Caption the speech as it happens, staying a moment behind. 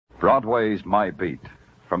Broadway's my beat.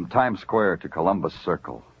 From Times Square to Columbus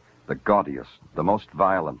Circle. The gaudiest, the most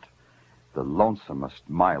violent, the lonesomest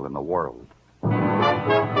mile in the world.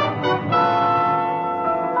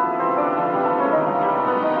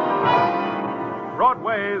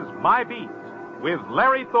 Broadway's My Beat, with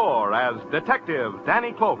Larry Thor as Detective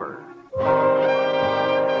Danny Clover.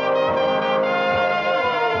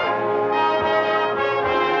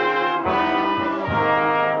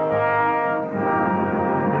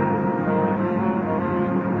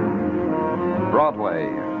 Broadway.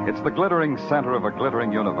 It's the glittering center of a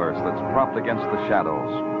glittering universe that's propped against the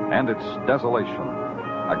shadows. And its desolation.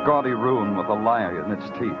 A gaudy ruin with a lie in its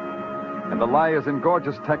teeth. And the lie is in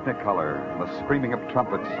gorgeous technicolor, and the screaming of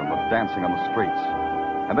trumpets and the dancing on the streets.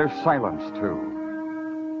 And there's silence, too.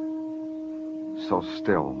 So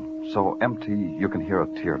still, so empty, you can hear a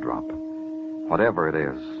teardrop. Whatever it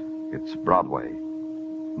is, it's Broadway.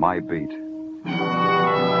 My beat.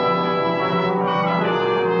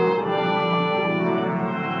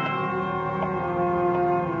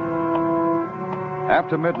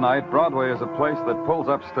 After midnight, Broadway is a place that pulls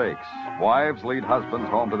up stakes. Wives lead husbands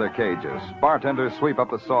home to their cages. Bartenders sweep up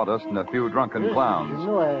the sawdust, and a few drunken clowns.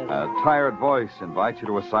 A tired voice invites you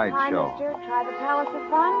to a sideshow. Hi, mister. Try the Palace of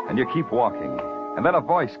Fun? And you keep walking. And then a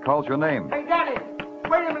voice calls your name. Hey, Danny!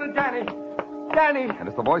 Wait a minute, Danny! Danny! And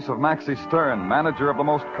it's the voice of Maxie Stern, manager of the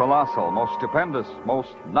most colossal, most stupendous,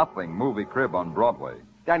 most nothing movie crib on Broadway.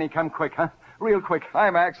 Danny, come quick, huh? Real quick.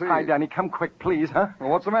 Hi, Maxie. Hi, Danny. Come quick, please, huh?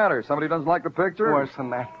 Well, what's the matter? Somebody doesn't like the picture? Worse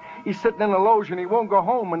than that. He's sitting in the loge and he won't go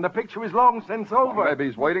home, and the picture is long since over. Well, maybe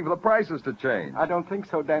he's waiting for the prices to change. I don't think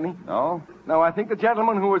so, Danny. No? No, I think the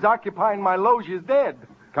gentleman who was occupying my loge is dead.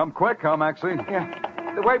 Come quick, huh, Maxie?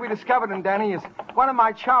 Yeah. The way we discovered him, Danny, is one of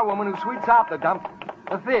my charwomen who sweeps out the dump,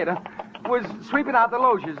 the theater, was sweeping out the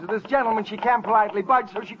loges. This gentleman she can't politely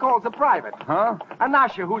budge, so she calls a private. Huh? A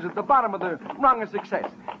nasher who's at the bottom of the rung of success.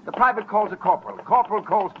 The private calls a corporal. Corporal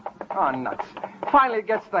calls... Oh, nuts. Finally it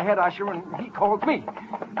gets the head usher, and he calls me.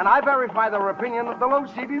 And I verify their opinion that the loge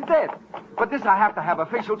seat is dead. But this I have to have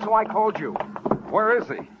official, so I called you. Where is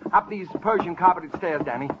he? Up these Persian carpeted stairs,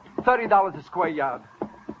 Danny. $30 a square yard.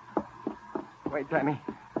 Wait, Danny.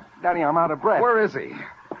 Danny, I'm out of breath. Where is he?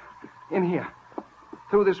 In here.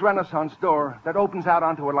 Through this Renaissance door that opens out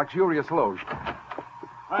onto a luxurious loge.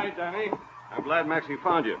 Hi, Danny. I'm glad Maxie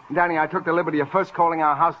found you. Danny, I took the liberty of first calling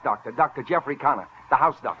our house doctor, Dr. Jeffrey Connor, the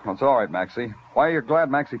house doctor. That's all right, Maxie. Why are you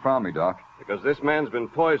glad Maxie found me, Doc? Because this man's been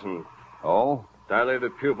poisoned. Oh?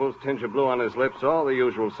 Dilated pupils, tinge of blue on his lips, all the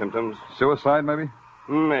usual symptoms. Suicide, maybe?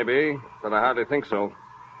 Maybe, but I hardly think so.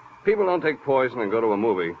 People don't take poison and go to a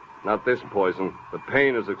movie. Not this poison. The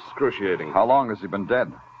pain is excruciating. How long has he been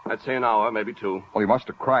dead? I'd say an hour, maybe two. Well, he must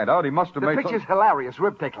have cried out. He must have The made picture's hilarious,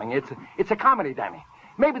 rib-tickling. It's a comedy, Danny.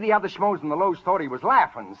 Maybe the other schmoes in the loge thought he was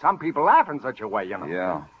laughing. Some people laugh in such a way, you know.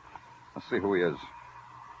 Yeah. Let's see who he is.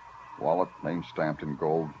 Wallet, name stamped in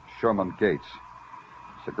gold. Sherman Gates.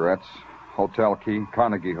 Cigarettes, hotel key,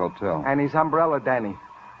 Carnegie Hotel. And his umbrella, Danny,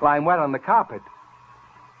 lying wet on the carpet.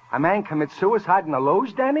 A man commits suicide in the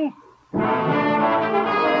loge, Danny?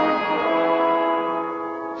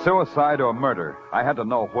 Suicide or murder. I had to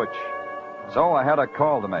know which. So I had a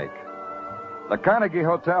call to make. The Carnegie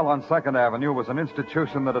Hotel on 2nd Avenue was an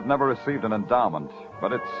institution that had never received an endowment,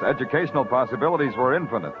 but its educational possibilities were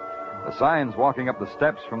infinite. The signs walking up the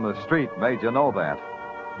steps from the street made you know that.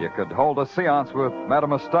 You could hold a seance with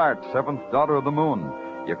Madame Astarte, 7th daughter of the moon.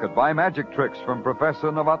 You could buy magic tricks from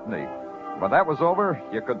Professor Novotny. When that was over,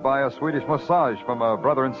 you could buy a Swedish massage from a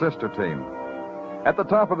brother and sister team. At the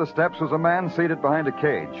top of the steps was a man seated behind a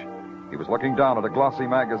cage. He was looking down at a glossy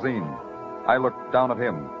magazine. I looked down at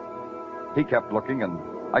him. He kept looking, and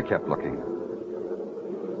I kept looking.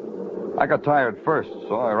 I got tired first,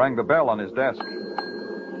 so I rang the bell on his desk.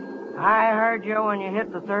 I heard you when you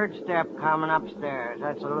hit the third step coming upstairs.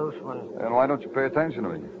 That's a loose one. And why don't you pay attention to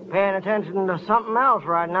me? Paying attention to something else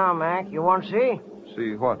right now, Mac. You want to see?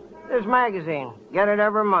 See what? This magazine. Get it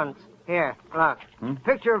every month. Here, look.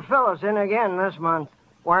 Picture of Phyllis in again this month,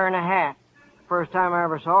 wearing a hat. First time I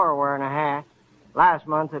ever saw her wearing a hat. Last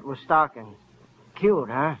month it was stockings. Cute,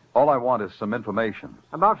 huh? All I want is some information.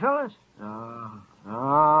 About Phyllis? No,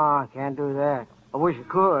 I can't do that. I wish I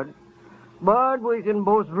could. But we can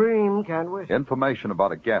both dream, can't we? Information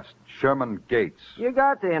about a guest, Sherman Gates. You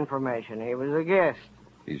got the information. He was a guest.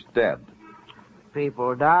 He's dead.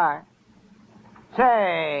 People die.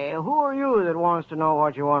 Say, who are you that wants to know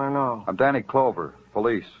what you want to know? I'm Danny Clover,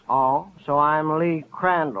 police. Oh, so I'm Lee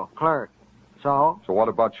Crandall, clerk. So? So what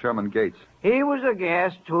about Sherman Gates? He was a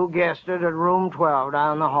guest who guested at room 12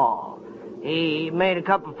 down the hall. He made a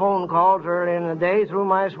couple phone calls early in the day through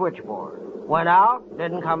my switchboard. Went out,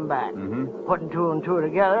 didn't come back. Mm-hmm. Putting two and two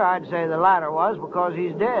together, I'd say the latter was because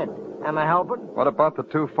he's dead. Am I helping? What about the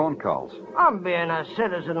 2 phone calls? I'm being a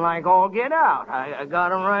citizen like all get out. I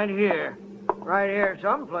got 'em right here. Right here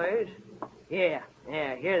someplace. Yeah,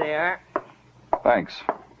 here they are. Thanks.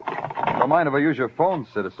 Don't mind if I use your phone,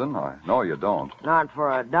 citizen. I know you don't. Not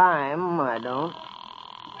for a dime, I don't.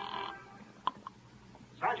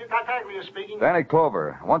 Sergeant Tartaglia speaking. Danny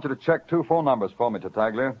Clover, I want you to check 2 phone numbers for me,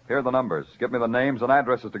 Tartaglia. Here are the numbers. Give me the names and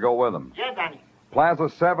addresses to go with them. Yeah, Danny. Plaza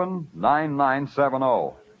 7,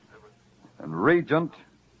 9970. And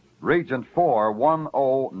Regent 4,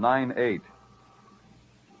 1098.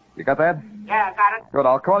 You got that? Yeah, I got it. Good,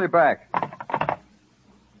 I'll call you back.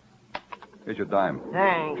 Here's your dime.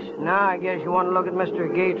 Thanks. Now I guess you want to look at Mr.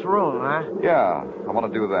 Gates' room, huh? Yeah, I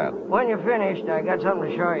want to do that. When you're finished, I got something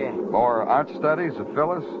to show you. More art studies of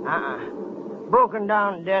Phyllis? Broken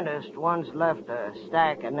down dentist once left a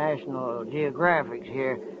stack of National Geographics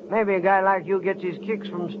here. Maybe a guy like you gets his kicks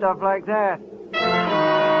from stuff like that.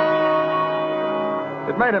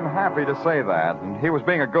 It made him happy to say that, and he was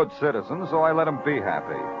being a good citizen, so I let him be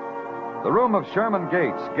happy. The room of Sherman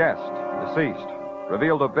Gates, guest, deceased,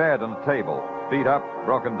 revealed a bed and a table, beat up,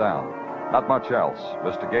 broken down. Not much else.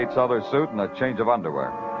 Mr. Gates' other suit and a change of underwear.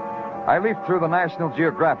 I leafed through the National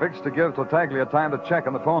Geographics to give Tartaglia time to check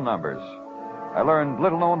on the phone numbers. I learned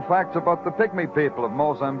little-known facts about the pygmy people of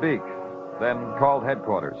Mozambique, then called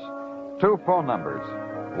headquarters. 2 phone numbers.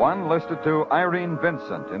 One listed to Irene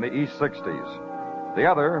Vincent in the East 60s. The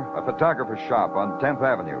other, a photographer's shop on 10th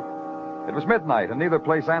Avenue. It was midnight, and neither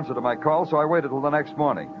place answered to my call, so I waited till the next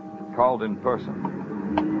morning. Called in person.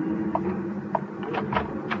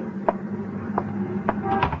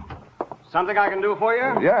 Something I can do for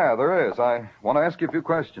you? Yeah, there is. I want to ask you a few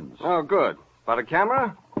questions. Oh, good. About a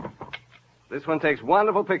camera? This one takes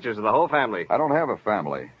wonderful pictures of the whole family. I don't have a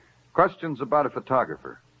family. Questions about a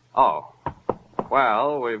photographer. Oh.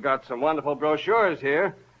 Well, we've got some wonderful brochures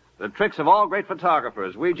here. The tricks of all great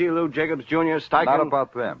photographers. Weegee Lou Jacobs Jr., Steichen... Not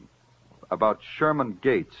about them. About Sherman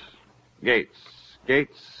Gates. Gates.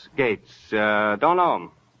 Don't know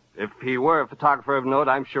him. If he were a photographer of note,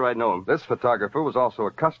 I'm sure I'd know him. This photographer was also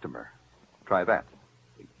a customer. Try that.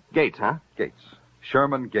 Gates, huh? Gates.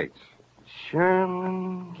 Sherman Gates.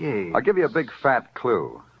 Sherman Gates. I'll give you a big fat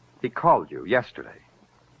clue. He called you yesterday.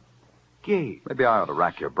 Gates. Maybe I ought to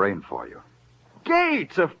rack your brain for you.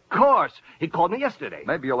 Gates, of course. He called me yesterday.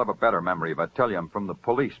 Maybe you'll have a better memory if I tell you I'm from the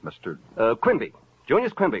police, Mr. Quimby.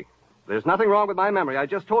 Junius Quimby. There's nothing wrong with my memory. I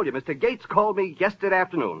just told you. Mr. Gates called me yesterday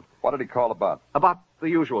afternoon. What did he call about? About the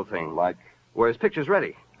usual thing. Like? Were his pictures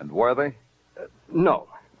ready? And were they? No.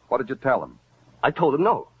 What did you tell him? I told him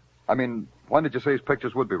no. I mean, when did you say his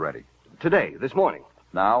pictures would be ready? Today, this morning.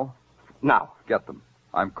 Now? Now. Get them.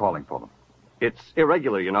 I'm calling for them. It's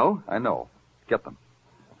irregular, you know. I know. Get them.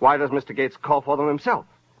 Why does Mr. Gates call for them himself?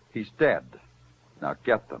 He's dead. Now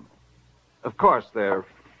get them. Of course, they're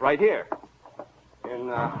right here.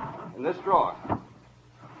 In this drawer.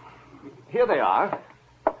 Here they are.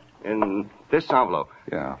 In this envelope.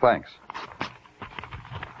 Yeah, thanks.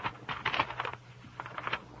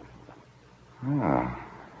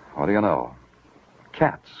 What do you know?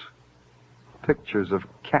 Cats. Pictures of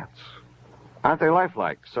cats. Aren't they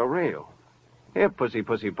lifelike? So real. Here, pussy,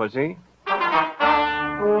 pussy, pussy.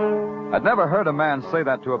 I'd never heard a man say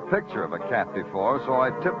that to a picture of a cat before, so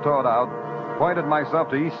I tiptoed out, pointed myself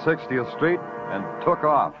to East 60th Street, and took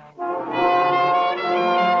off.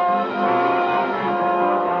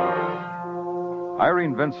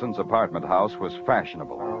 Irene Vincent's apartment house was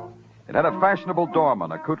fashionable. It had a fashionable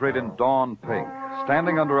doorman accoutred in dawn pink,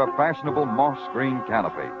 standing under a fashionable moss green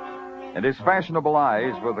canopy. And his fashionable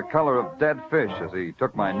eyes were the color of dead fish as he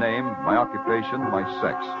took my name, my occupation, my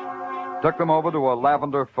sex. Took them over to a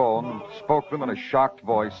lavender phone, spoke them in a shocked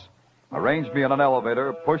voice, arranged me in an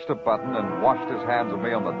elevator, pushed a button, and washed his hands of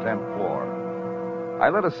me on the 10th floor. I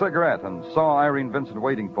lit a cigarette and saw Irene Vincent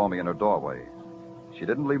waiting for me in her doorway. She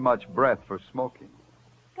didn't leave much breath for smoking.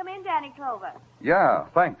 Come in, Danny Clover. Yeah,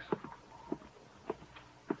 thanks.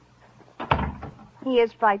 He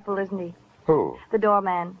is frightful, isn't he? Who? The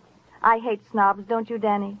doorman. I hate snobs, don't you,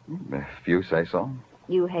 Danny? If you say so.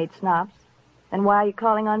 You hate snobs. Then why are you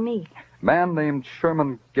calling on me? Man named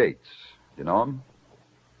Sherman Gates. You know him?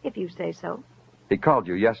 If you say so. He called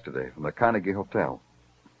you yesterday from the Carnegie Hotel.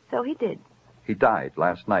 So he did. He died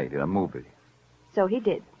last night in a movie. So he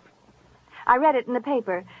did. I read it in the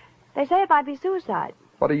paper. They say it might be suicide.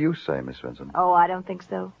 What do you say, Miss Vincent? Oh, I don't think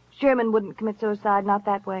so. Sherman wouldn't commit suicide, not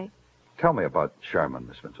that way. Tell me about Sherman,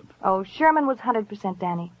 Miss Vincent. Oh, Sherman was 100%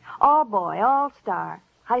 Danny. All boy, all star.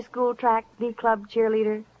 High school track, B club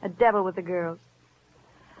cheerleader, a devil with the girls.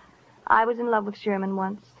 I was in love with Sherman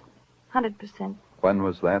once. 100%. When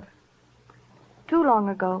was that? Too long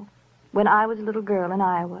ago, when I was a little girl in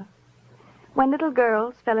Iowa. When little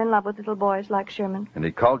girls fell in love with little boys like Sherman. And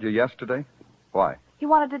he called you yesterday? Why? He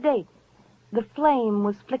wanted a date. The flame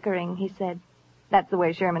was flickering, he said. That's the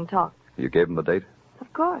way Sherman talked. You gave him the date?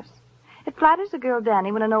 Of course. It flatters a girl,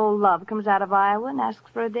 Danny, when an old love comes out of Iowa and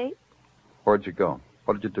asks for a date. Where'd you go?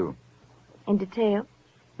 What did you do? In detail.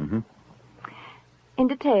 Mm-hmm. In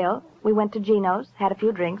detail, we went to Gino's, had a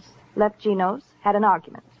few drinks, left Gino's, had an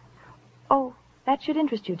argument. Oh, that should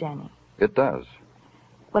interest you, Danny. It does.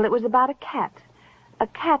 Well, it was about a cat. A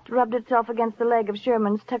cat rubbed itself against the leg of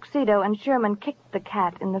Sherman's tuxedo, and Sherman kicked the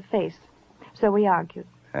cat in the face. So we argued.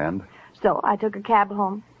 And? So I took a cab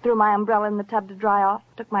home, threw my umbrella in the tub to dry off,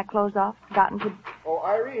 took my clothes off, got into... Oh,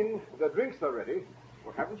 Irene, the drinks are ready.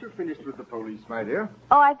 Well, haven't you finished with the police, my dear?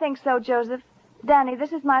 Oh, I think so, Joseph. Danny,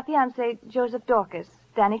 this is my fiancé, Joseph Dorcas.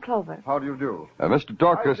 Danny Clover. How do you do? Mr.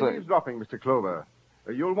 Dorcas... I'm eavesdropping, Mr. Clover.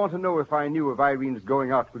 You'll want to know if I knew of Irene's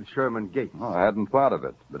going out with Sherman Gates. Oh, I hadn't thought of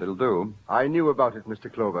it, but it'll do. I knew about it,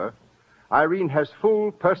 Mr. Clover. Irene has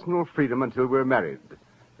full personal freedom until we're married.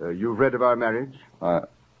 You've read of our marriage?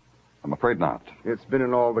 I'm afraid not. It's been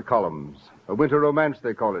in all the columns. A winter romance,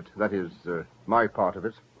 they call it. That is, my part of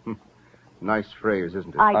it. Nice phrase,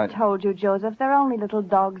 isn't it? I told you, Joseph, they're only little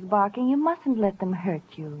dogs barking. You mustn't let them hurt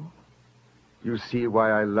you. You see why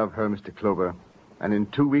I love her, Mr. Clover. And in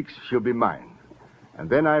 2 weeks, she'll be mine. And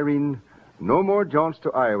then, Irene, no more jaunts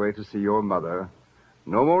to Iowa to see your mother.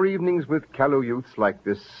 No more evenings with callow youths like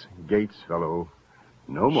this Gates fellow.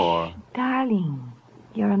 No more. Shh, darling,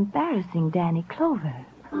 you're embarrassing Danny Clover.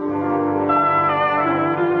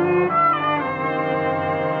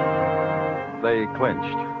 They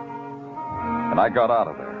clinched. And I got out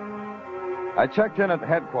of there. I checked in at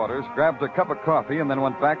headquarters, grabbed a cup of coffee, and then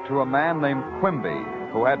went back to a man named Quimby,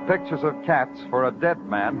 who had pictures of cats for a dead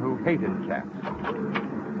man who hated cats.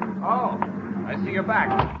 Oh, I see you're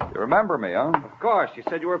back. You remember me, huh? Of course. You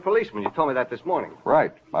said you were a policeman. You told me that this morning.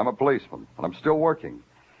 Right. I'm a policeman, and I'm still working.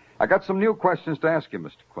 I got some new questions to ask you,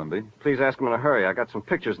 Mr. Quimby. Please ask him in a hurry. I got some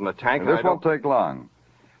pictures in the tank. This won't take long.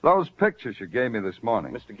 Those pictures you gave me this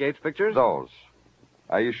morning. Mr. Gates' pictures? Those.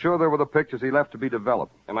 Are you sure they were the pictures he left to be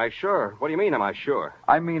developed? Am I sure? What do you mean, am I sure?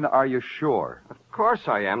 I mean, are you sure? Of course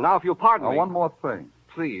I am. Now, if you'll pardon me. One more thing.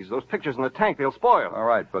 Please, those pictures in the tank, they'll spoil. All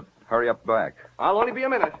right, but hurry up back. I'll only be a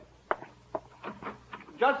minute.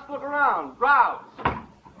 Just look around. Browse.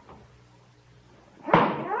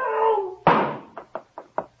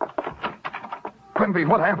 Quimby,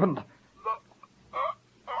 what happened?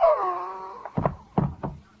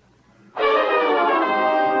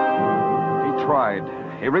 He tried.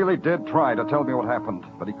 He really did try to tell me what happened,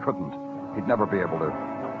 but he couldn't. He'd never be able to.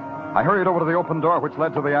 I hurried over to the open door which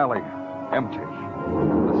led to the alley. Empty.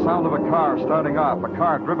 The sound of a car starting off, a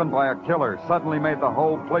car driven by a killer, suddenly made the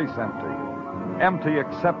whole place empty. Empty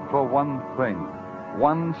except for one thing.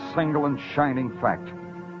 One single and shining fact.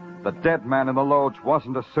 The dead man in the lodge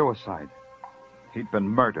wasn't a suicide. He'd been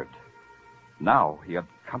murdered. Now he had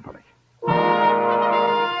company.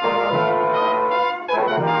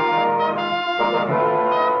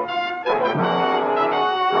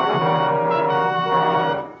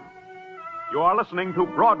 You are listening to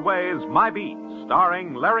Broadway's My Beat,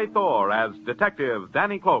 starring Larry Thor as Detective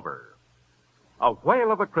Danny Clover. A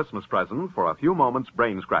whale of a Christmas present for a few moments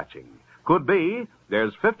brain-scratching. Could be,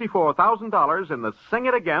 there's $54,000 in the Sing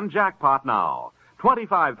It Again jackpot now.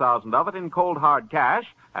 $25,000 of it in cold hard cash,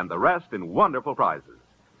 and the rest in wonderful prizes.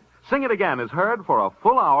 Sing It Again is heard for a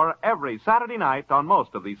full hour every Saturday night on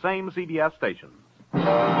most of the same CBS stations.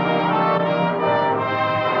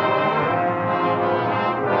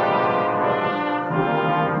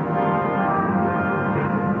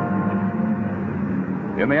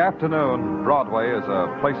 In the afternoon, Broadway is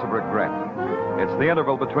a place of regret. It's the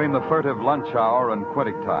interval between the furtive lunch hour and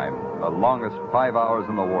quitting time, the longest 5 hours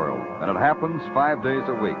in the world, and it happens 5 days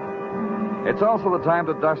a week. It's also the time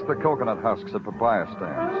to dust the coconut husks at papaya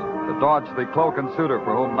stands, to dodge the cloak and suitor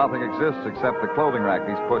for whom nothing exists except the clothing rack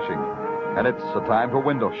he's pushing, and it's a time for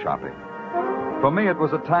window shopping. For me, it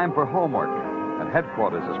was a time for homework, and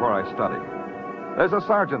headquarters is where I study. There's a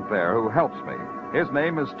sergeant there who helps me. His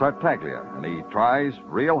name is Tartaglia, and he tries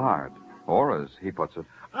real hard. Or, as he puts it...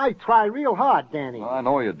 I try real hard, Danny. Well, I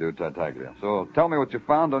know you do, Tartaglia. So tell me what you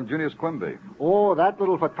found on Junius Quimby. Oh, that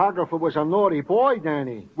little photographer was a naughty boy,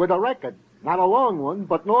 Danny, with a record. Not a long one,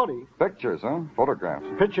 but naughty. Pictures, huh? Photographs.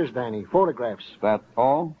 Pictures, Danny. Photographs. That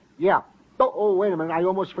all? Yeah. Oh, wait a minute. I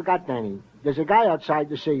almost forgot, Danny. There's a guy outside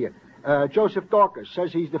to see you. Joseph Dorcas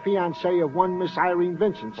says he's the fiancé of one Miss Irene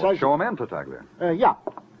Vincent. Well, show him in, Tartaglia. Yeah.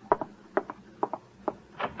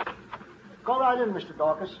 Go right in, Mr.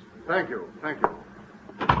 Dorcas. Thank you.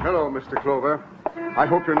 Hello, Mr. Clover. I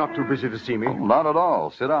hope you're not too busy to see me. Oh, not at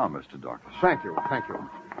all. Sit down, Mr. Dorcas. Thank you.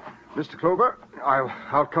 Mr. Clover,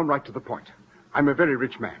 I'll come right to the point. I'm a very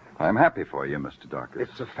rich man. I'm happy for you, Mr. Dorcas.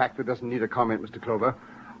 It's a fact that doesn't need a comment, Mr. Clover.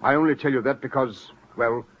 I only tell you that because,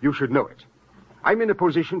 well, you should know it. I'm in a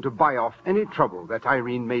position to buy off any trouble that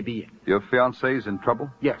Irene may be in. Your fiancé's in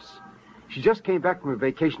trouble? Yes. She just came back from a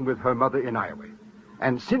vacation with her mother in Iowa.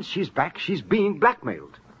 And since she's back, she's being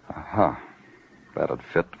blackmailed. Uh-huh. That'd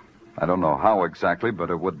fit. I don't know how exactly, but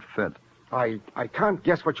it would fit. I can't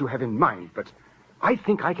guess what you have in mind, but I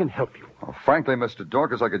think I can help you. Well, frankly, Mr.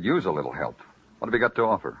 Dorcas, I could use a little help. What have you got to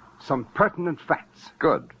offer? Some pertinent facts.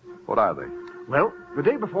 Good. What are they? Well, the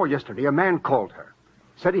day before yesterday, a man called her.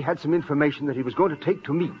 Said he had some information that he was going to take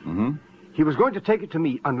to me. Mm-hmm. He was going to take it to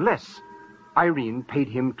me unless Irene paid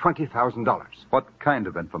him $20,000. What kind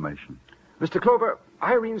of information? Mr. Clover,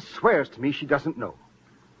 Irene swears to me she doesn't know.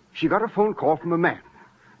 She got a phone call from a man.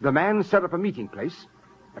 The man set up a meeting place,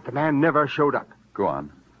 but the man never showed up. Go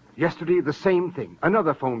on. Yesterday, the same thing.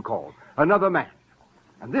 Another phone call. Another man.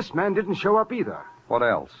 And this man didn't show up either. What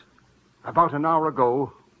else? About an hour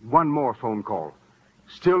ago, one more phone call.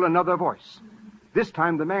 Still another voice. This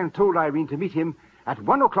time, the man told Irene to meet him at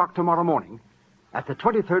 1 o'clock tomorrow morning at the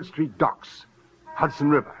 23rd Street docks, Hudson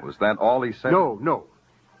River. Was that all he said? No.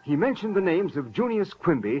 He mentioned the names of Junius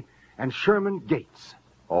Quimby and Sherman Gates.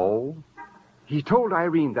 Oh? He told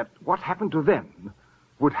Irene that what happened to them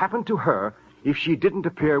would happen to her if she didn't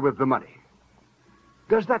appear with the money.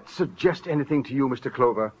 Does that suggest anything to you, Mr.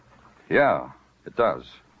 Clover? Yeah, it does.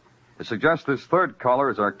 It suggests this third caller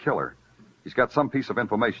is our killer. He's got some piece of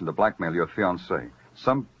information to blackmail your fiancée.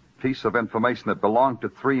 Some piece of information that belonged to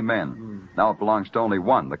 3 men. Now it belongs to only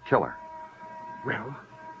one, the killer. Well,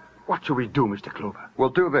 what shall we do, Mr. Clover? We'll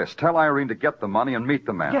do this. Tell Irene to get the money and meet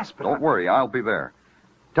the man. Yes, but Don't worry, I'll be there.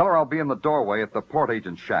 Tell her I'll be in the doorway at the port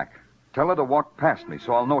agent's shack. Tell her to walk past me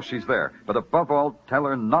so I'll know she's there. But above all, tell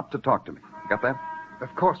her not to talk to me. Got that?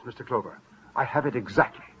 Of course, Mr. Clover. I have it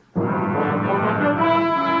exactly.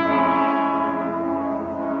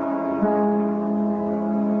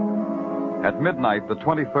 At midnight, the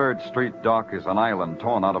 23rd Street dock is an island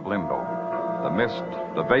torn out of limbo. The mist,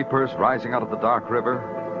 the vapors rising out of the dark river,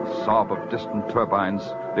 the sob of distant turbines,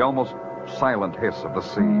 the almost silent hiss of the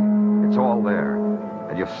sea. It's all there.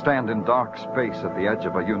 And you stand in dark space at the edge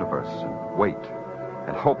of a universe and wait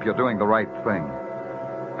and hope you're doing the right thing.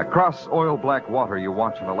 Across oil-black water, you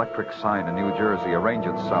watch an electric sign in New Jersey arrange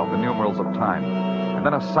itself in numerals of time. And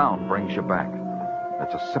then a sound brings you back.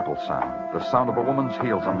 It's a simple sound, the sound of a woman's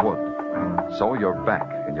heels on wood. So you're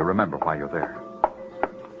back, and you remember why you're there.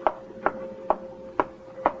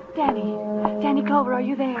 Danny Clover, are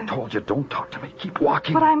you there? I told you, don't talk to me. Keep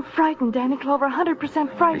walking. But I'm frightened, Danny Clover,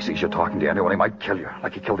 100% frightened. He sees you talking to anyone, he might kill you,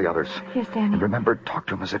 like he killed the others. Yes, Danny. And remember, talk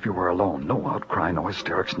to him as if you were alone. No outcry, no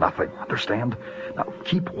hysterics, nothing. Understand? Now,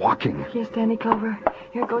 keep walking. Yes, Danny Clover.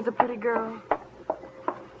 Here goes a pretty girl.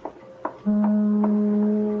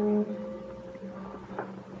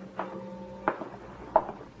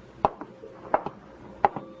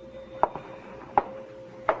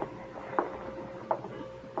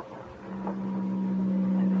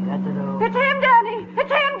 It's him, Danny!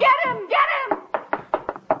 It's him! Get him! Get him!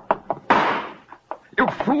 You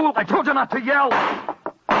fool! I told you not to yell!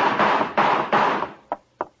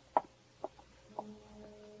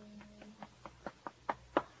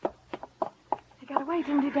 He got away,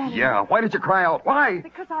 didn't he, Danny? Yeah, why did you cry out? Why?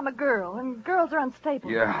 Because I'm a girl, and girls are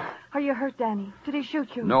unstable. Yeah. Are you hurt, Danny? Did he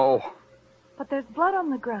shoot you? No. But there's blood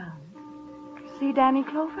on the ground. See, Danny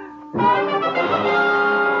Clover?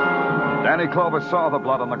 Danny Clover saw the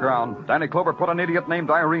blood on the ground. Danny Clover put an idiot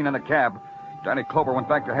named Irene in a cab. Danny Clover went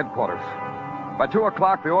back to headquarters. By 2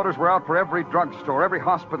 o'clock, the orders were out for every drugstore, every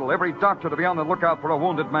hospital, every doctor to be on the lookout for a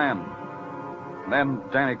wounded man. And then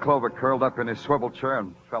Danny Clover curled up in his swivel chair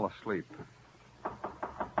and fell asleep.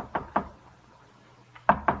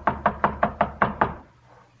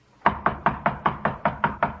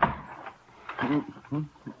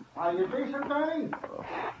 Are you decent, Danny?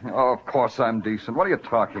 Oh, of course I'm decent. What are you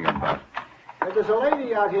talking about? There's a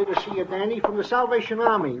lady out here to see you, Danny, from the Salvation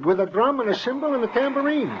Army, with a drum and a cymbal and a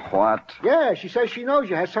tambourine. What? Yeah, she says she knows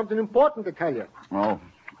you, has something important to tell you. Oh,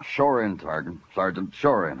 sure in, Sergeant.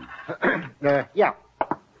 Sure in. Yeah.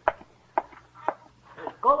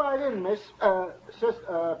 Go right in, miss.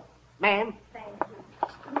 Ma'am. Thank you.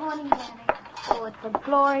 Good morning, Danny. Oh, it's a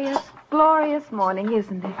glorious, glorious morning,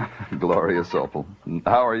 isn't it? Glorious, Opal.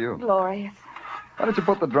 How are you? Glorious. Why don't you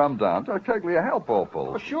put the drum down? I'll take me a help,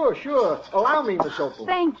 Opal. Oh, sure. Allow me, Miss Opal.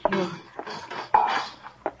 Thank you.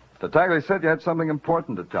 Tataglia said you had something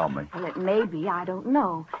important to tell me. Well, it may be. I don't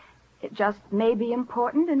know. It just may be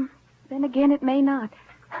important, and then again it may not.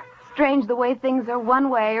 Strange the way things are one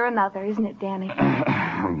way or another, isn't it, Danny?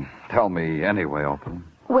 Tell me anyway, Opal.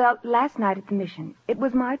 Well, last night at the mission, it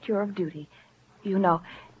was my tour of duty. You know,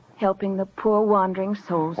 helping the poor wandering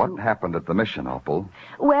souls. What happened at the mission, Opal?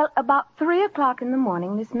 Well, about 3 o'clock in the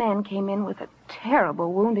morning, this man came in with a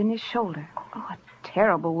terrible wound in his shoulder. Oh, a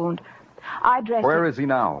terrible wound. I dressed Where him. is he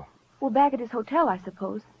now? Well, back at his hotel, I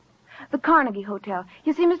suppose. The Carnegie Hotel.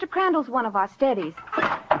 You see, Mr. Crandall's one of our steadies.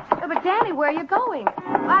 But, Danny, where are you going?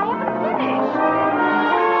 I haven't finished.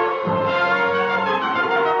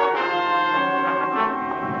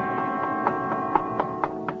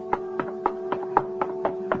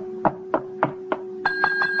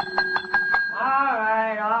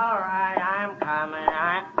 All right, I'm coming.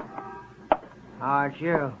 Oh, it's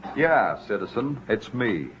you. Yeah, citizen. It's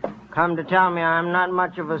me. Come to tell me I'm not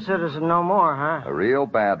much of a citizen no more, huh? A real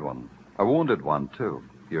bad one. A wounded one, too.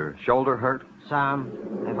 Your shoulder hurt? Some.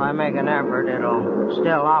 If I make an effort, it'll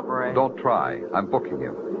still operate. Don't try. I'm booking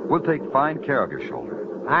you. We'll take fine care of your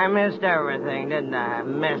shoulder. I missed everything, didn't I?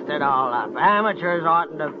 Messed it all up. Amateurs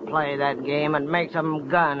oughtn't to play that game. It makes them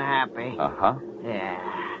gun happy. Uh-huh. Yeah.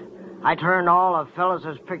 I turned all of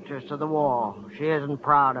Phyllis's pictures to the wall. She isn't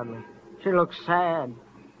proud of me. She looks sad.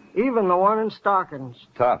 Even the one in stockings.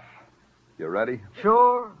 Tough. You ready?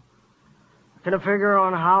 Sure. Can I figure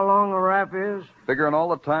on how long the rap is? Figuring all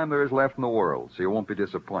the time there is left in the world, so you won't be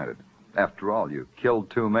disappointed. After all, you killed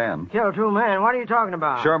 2 men. Killed 2 men? What are you talking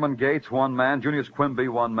about? Sherman Gates, 1 man. Junius Quimby,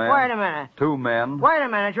 1 man. Wait a minute. 2 men. Wait a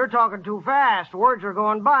minute. You're talking too fast. Words are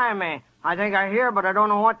going by me. I think I hear, but I don't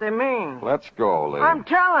know what they mean. Let's go, Lee. I'm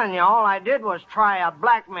telling you, all I did was try a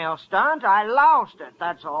blackmail stunt. I lost it,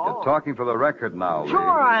 that's all. You're talking for the record now, Lee.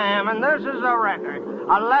 Sure I am, and this is a record.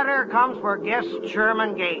 A letter comes for guest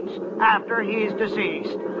Sherman Gates after he's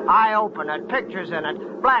deceased. I open it, pictures in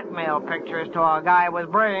it, blackmail pictures to a guy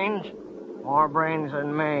with brains. More brains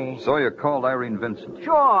than me. So you called Irene Vincent?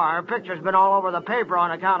 Sure, her picture's been all over the paper on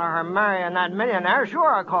account of her marrying that millionaire.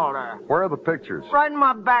 Sure, I called her. Where are the pictures? Right in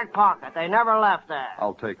my back pocket. They never left there.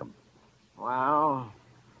 I'll take them. Well,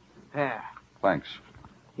 here. Thanks.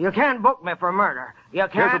 You can't book me for murder. You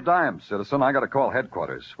can't... Here's a dime, citizen. I got to call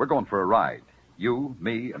headquarters. We're going for a ride. You,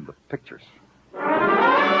 me, and the pictures.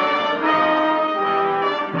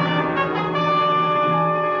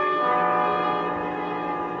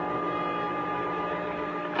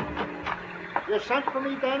 You sent for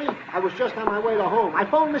me, Danny? I was just on my way to home. I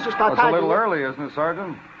phoned Mrs. Tartaglia. It's a little early, isn't it,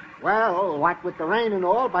 Sergeant? Well, what with the rain and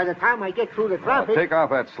all, by the time I get through the traffic... Take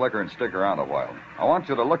off that slicker and stick around a while. I want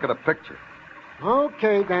you to look at a picture.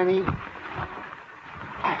 Okay, Danny.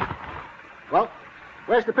 Well,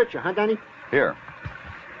 where's the picture, huh, Danny? Here.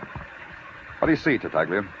 What do you see,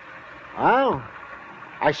 Tartaglia? Well,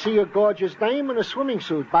 I see a gorgeous dame in a swimming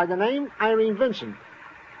suit by the name Irene Vincent.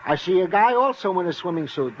 I see a guy also in a swimming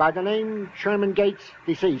suit by the name Sherman Gates,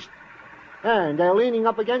 deceased. And they're leaning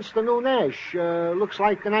up against the new Nash. Looks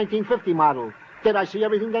like the 1950 model. Did I see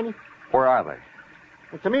everything, Denny? Where are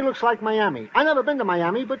they? To me, it looks like Miami. I've never been to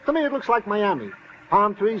Miami, but to me, it looks like Miami.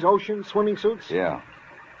 Palm trees, ocean, swimming suits. Yeah.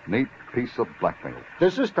 Neat piece of blackmail.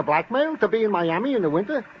 This is the blackmail to be in Miami in the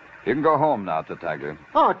winter? You can go home now, Tartaglia.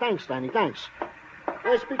 Oh, thanks, Danny, thanks.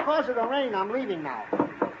 It's because of the rain I'm leaving now.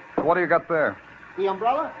 What do you got there? The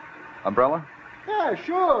umbrella? Umbrella? Yeah,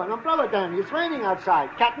 sure, an umbrella, Danny. It's raining outside.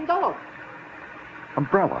 Cat and dog.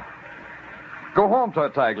 Umbrella. Go home,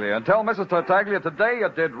 Tartaglia, and tell Mrs. Tartaglia today you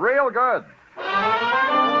did real good.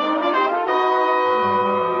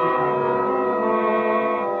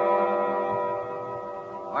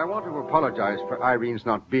 I want to apologize for Irene's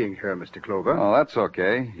not being here, Mr. Clover. Oh, that's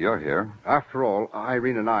okay. You're here. After all,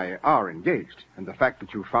 Irene and I are engaged, and the fact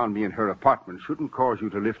that you found me in her apartment shouldn't cause you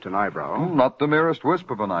to lift an eyebrow. Not the merest wisp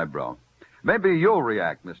of an eyebrow. Maybe you'll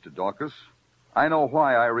react, Mr. Dorcas. I know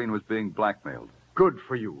why Irene was being blackmailed. Good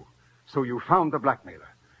for you. So you found the blackmailer.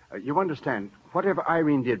 You understand, whatever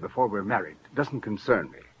Irene did before we're married doesn't concern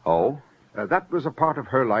me. Oh? That was a part of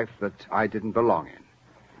her life that I didn't belong in.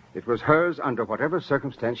 It was hers under whatever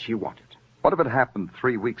circumstance she wanted. What if it happened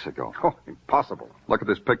 3 weeks ago? Oh, impossible. Look at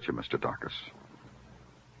this picture, Mr. Dorcas.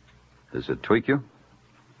 Does it tweak you?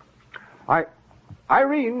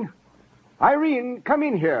 Irene, come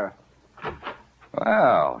in here.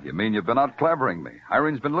 Well, you mean you've been out clevering me.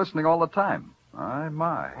 Irene's been listening all the time.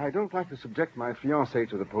 My. I don't like to subject my fiancée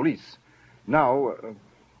to the police. Now,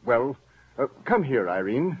 come here,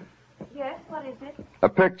 Irene. Yes, what is it? A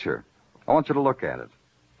picture. I want you to look at it.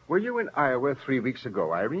 Were you in Iowa 3 weeks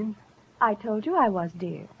ago, Irene? I told you I was,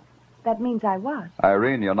 dear. That means I was.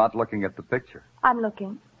 Irene, you're not looking at the picture. I'm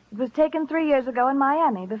looking. It was taken 3 years ago in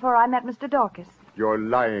Miami before I met Mr. Dorcas. You're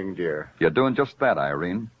lying, dear. You're doing just that,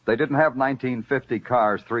 Irene. They didn't have 1950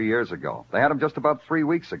 cars 3 years ago. They had them just about 3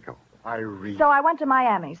 weeks ago. Irene. So I went to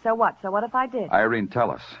Miami. So what? So what if I did? Irene,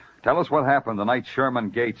 tell us. Tell us what happened the night Sherman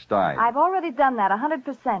Gates died. I've already done that,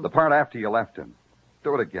 100%. The part after you left him.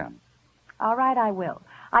 Do it again. All right, I will.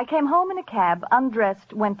 I came home in a cab,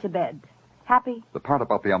 undressed, went to bed. Happy? The part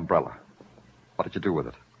about the umbrella. What did you do with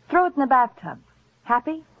it? Throw it in the bathtub.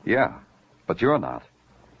 Happy? Yeah, but you're not.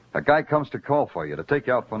 A guy comes to call for you to take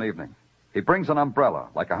you out for an evening. He brings an umbrella,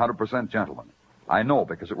 like a 100% gentleman. I know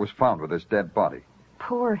because it was found with his dead body.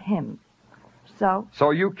 Poor him. So? So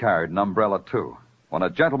you carried an umbrella, too. When a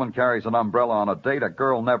gentleman carries an umbrella on a date, a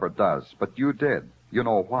girl never does. But you did. You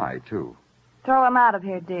know why, too. Throw him out of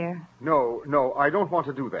here, dear. No, I don't want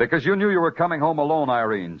to do that. Because you knew you were coming home alone,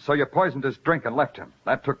 Irene. So you poisoned his drink and left him.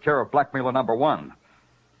 That took care of blackmailer number one.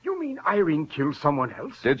 You mean Irene killed someone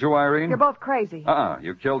else? Did you, Irene? You're both crazy.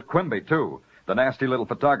 You killed Quimby, too. The nasty little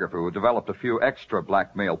photographer who developed a few extra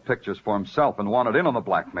blackmail pictures for himself and wanted in on the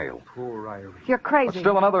blackmail. Poor Irene. You're crazy. But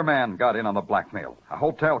still another man got in on the blackmail. A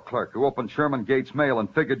hotel clerk who opened Sherman Gates' mail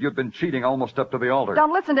and figured you'd been cheating almost up to the altar.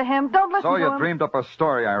 Don't listen to him. Don't listen So to you him. dreamed up a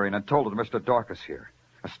story, Irene, and told it to Mr. Dorcas here.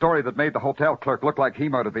 A story that made the hotel clerk look like he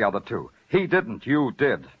murdered the other two. He didn't. You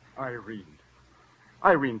did.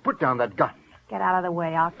 Irene, put down that gun. Get out of the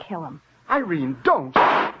way. I'll kill him. Irene, don't.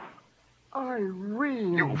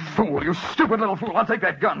 Irene. You fool. You stupid little fool. I'll take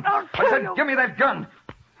that gun. I'll kill I said, you. give me that gun.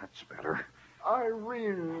 That's better.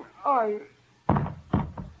 Irene,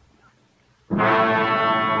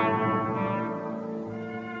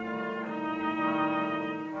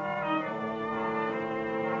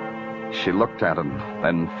 She looked at him,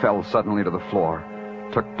 then fell suddenly to the floor,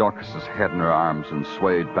 took Dorcas's head in her arms and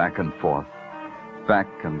swayed back and forth. Back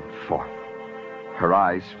and forth. Her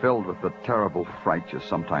eyes filled with the terrible fright you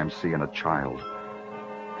sometimes see in a child.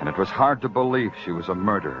 And it was hard to believe she was a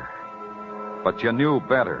murderer. But you knew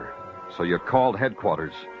better, so you called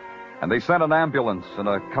headquarters. And they sent an ambulance and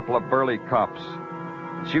a couple of burly cops.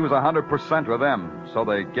 And she was 100% with them, so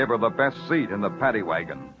they gave her the best seat in the paddy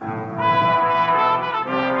wagon.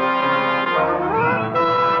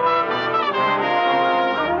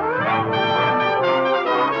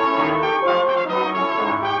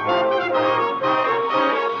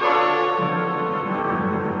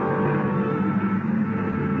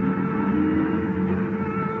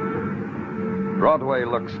 Broadway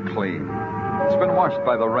looks clean. It's been washed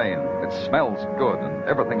by the rain. It smells good, and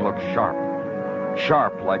everything looks sharp.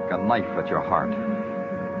 Sharp like a knife at your heart.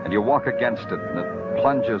 And you walk against it, and it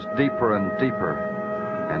plunges deeper and deeper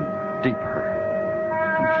and deeper.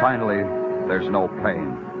 And finally, there's no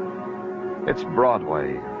pain. It's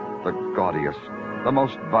Broadway, the gaudiest, the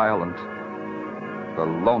most violent, the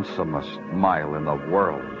lonesomest mile in the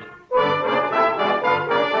world.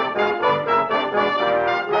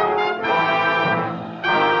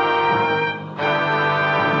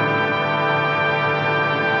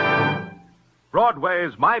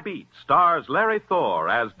 Broadway's My Beat stars Larry Thor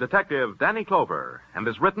as Detective Danny Clover and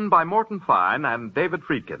is written by Morton Fine and David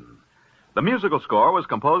Friedkin. The musical score was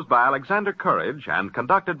composed by Alexander Courage and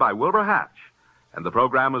conducted by Wilbur Hatch, and the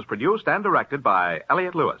program was produced and directed by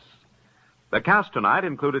Elliott Lewis. The cast tonight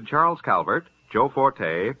included Charles Calvert, Joe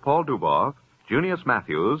Forte, Paul Duboff, Junius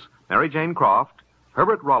Matthews, Mary Jane Croft,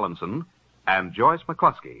 Herbert Rawlinson, and Joyce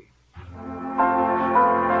McCluskey.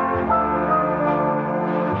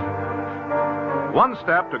 One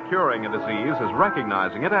step to curing a disease is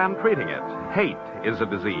recognizing it and treating it. Hate is a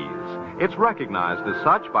disease. It's recognized as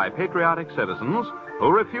such by patriotic citizens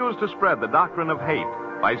who refuse to spread the doctrine of hate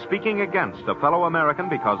by speaking against a fellow American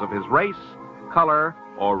because of his race, color,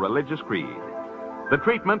 or religious creed. The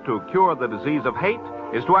treatment to cure the disease of hate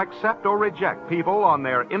is to accept or reject people on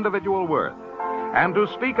their individual worth and to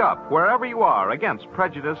speak up wherever you are against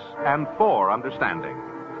prejudice and for understanding.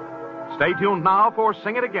 Stay tuned now for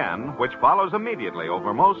Sing It Again, which follows immediately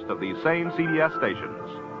over most of these same CBS stations.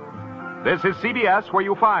 This is CBS, where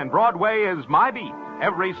you find Broadway is My Beat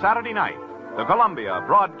every Saturday night, the Columbia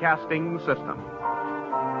Broadcasting System.